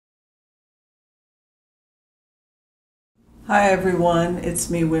Hi everyone, it's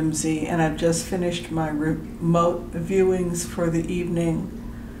me Whimsy, and I've just finished my remote viewings for the evening.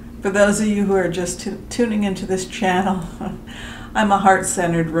 For those of you who are just tuning into this channel, I'm a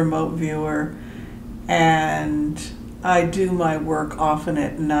heart-centered remote viewer, and I do my work often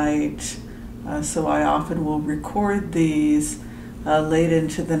at night, so I often will record these late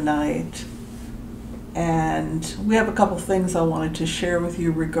into the night. And we have a couple things I wanted to share with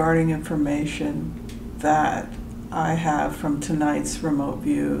you regarding information that I have from tonight's remote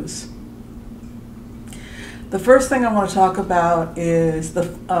views. The first thing I want to talk about is the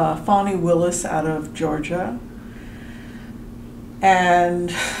Fani Willis out of Georgia.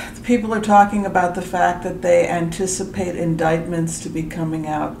 And people are talking about the fact that they anticipate indictments to be coming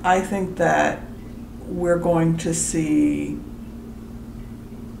out. I think that we're going to see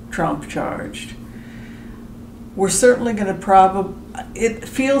Trump charged. We're certainly going to it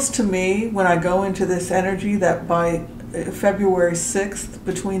feels to me when I go into this energy that by February 6th,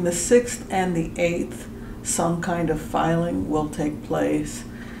 between the 6th and the 8th, some kind of filing will take place.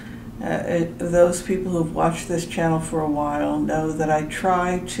 Those people who've watched this channel for a while know that I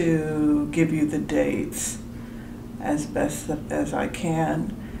try to give you the dates as best as I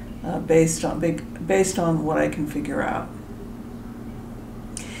can, based on what I can figure out.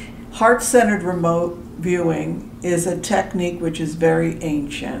 Heart-centered remote viewing is a technique which is very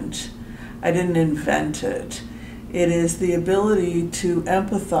ancient. I didn't invent it. It is the ability to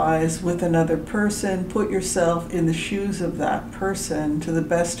empathize with another person, put yourself in the shoes of that person to the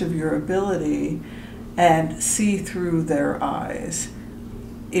best of your ability, and see through their eyes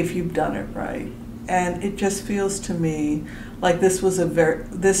if you've done it right. And it just feels to me like this is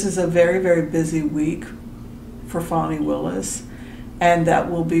a very, very busy week for Fani Willis, and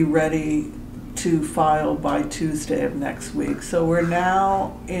that will be ready to file by Tuesday of next week. So we're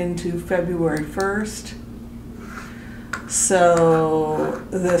now into February 1st. So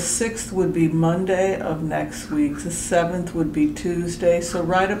the 6th would be Monday of next week. The 7th would be Tuesday. So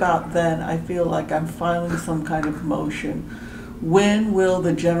right about then, I feel like I'm filing some kind of motion. When will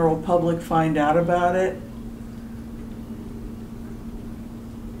the general public find out about it?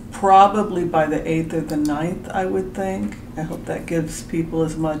 Probably by the 8th or the 9th, I would think. I hope that gives people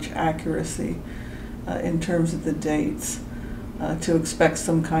as much accuracy in terms of the dates to expect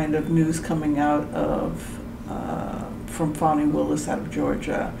some kind of news coming out of from Fani Willis out of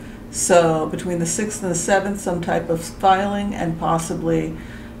Georgia. So between the 6th and the 7th, some type of filing, and possibly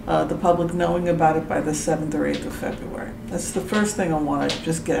the public knowing about it by the 7th or 8th of February. That's the first thing I want to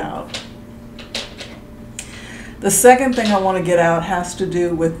just get out. The second thing I want to get out has to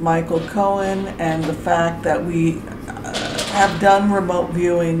do with Michael Cohen and the fact that we have done remote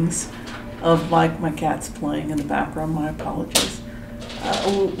viewings of my cat's playing in the background, my apologies. I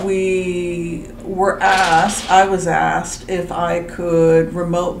was asked if I could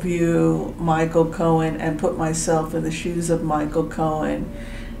remote view Michael Cohen and put myself in the shoes of Michael Cohen.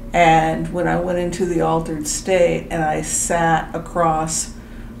 And when I went into the altered state and I sat across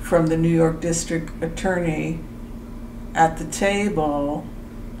from the New York District Attorney at the table,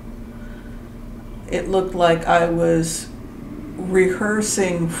 it looked like I was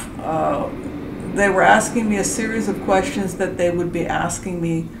rehearsing. They were asking me a series of questions that they would be asking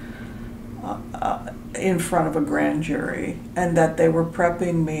me in front of a grand jury, and that they were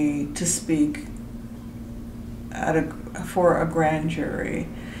prepping me to speak for a grand jury.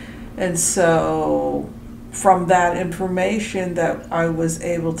 And so from that information that I was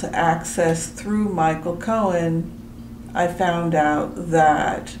able to access through Michael Cohen, I found out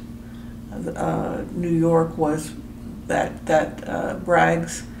that New York was that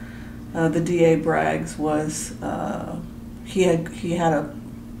Braggs, the DA Braggs, was he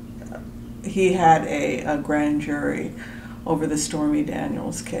had a grand jury over the Stormy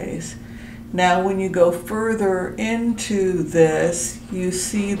Daniels case. Now, when you go further into this, you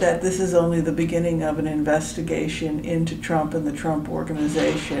see that this is only the beginning of an investigation into Trump and the Trump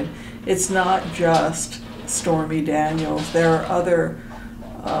Organization. It's not just Stormy Daniels. There are other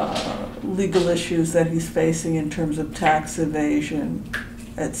legal issues that he's facing in terms of tax evasion,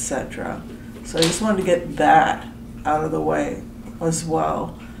 etc. So I just wanted to get that out of the way as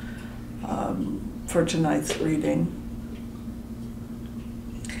well for tonight's reading.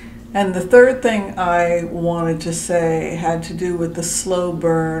 And the third thing I wanted to say had to do with the slow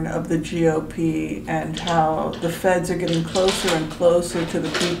burn of the GOP and how the feds are getting closer and closer to the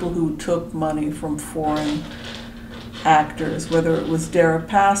people who took money from foreign actors, whether it was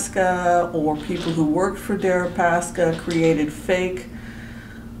Deripaska or people who worked for Deripaska, created fake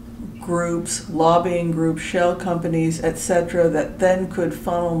groups, lobbying groups, shell companies, etc., that then could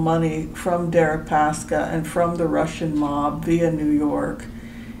funnel money from Deripaska and from the Russian mob via New York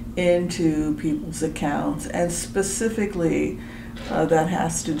into people's accounts. And specifically, that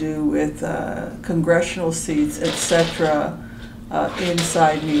has to do with congressional seats, etc.,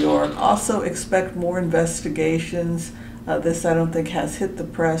 inside New York. Also expect more investigations. This I don't think has hit the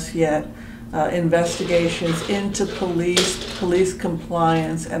press yet. Investigations into police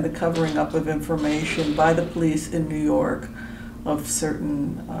compliance and the covering up of information by the police in New York of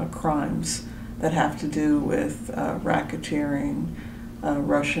certain crimes that have to do with racketeering,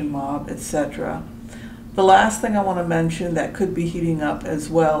 Russian mob, etc. The last thing I want to mention that could be heating up as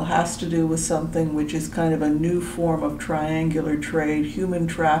well has to do with something which is kind of a new form of triangular trade, human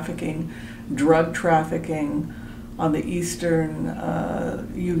trafficking, drug trafficking on the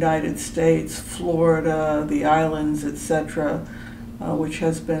eastern United States, Florida, the islands, etc., which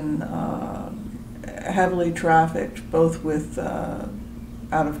has been heavily trafficked, both with out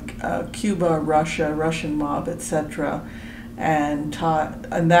of Cuba, Russia, Russian mob, etc., and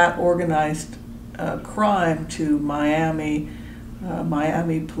that organized crime to Miami,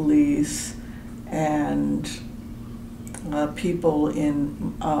 Miami police, and people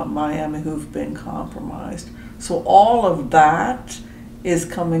in Miami who've been compromised. So all of that is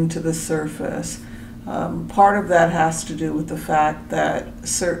coming to the surface. Part of that has to do with the fact that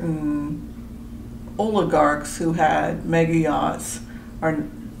certain oligarchs who had mega yachts are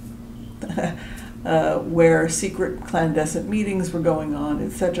where secret clandestine meetings were going on,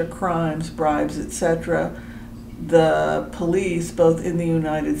 etc., crimes, bribes, etc. The police, both in the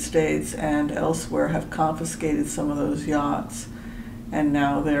United States and elsewhere, have confiscated some of those yachts, and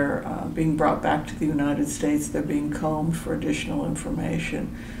now they're being brought back to the United States. They're being combed for additional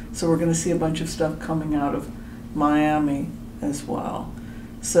information. So we're going to see a bunch of stuff coming out of Miami as well.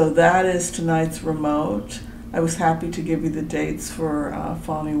 So that is tonight's remote. I was happy to give you the dates for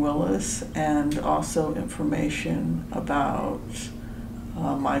Fani Willis, and also information about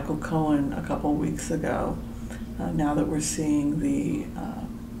Michael Cohen a couple weeks ago, now that we're seeing the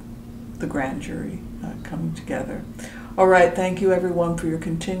grand jury coming together. All right, thank you everyone for your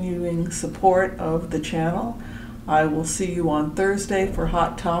continuing support of the channel. I will see you on Thursday for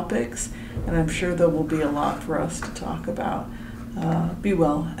Hot Topics, and I'm sure there will be a lot for us to talk about. Be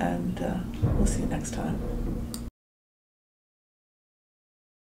well, and we'll see you next time.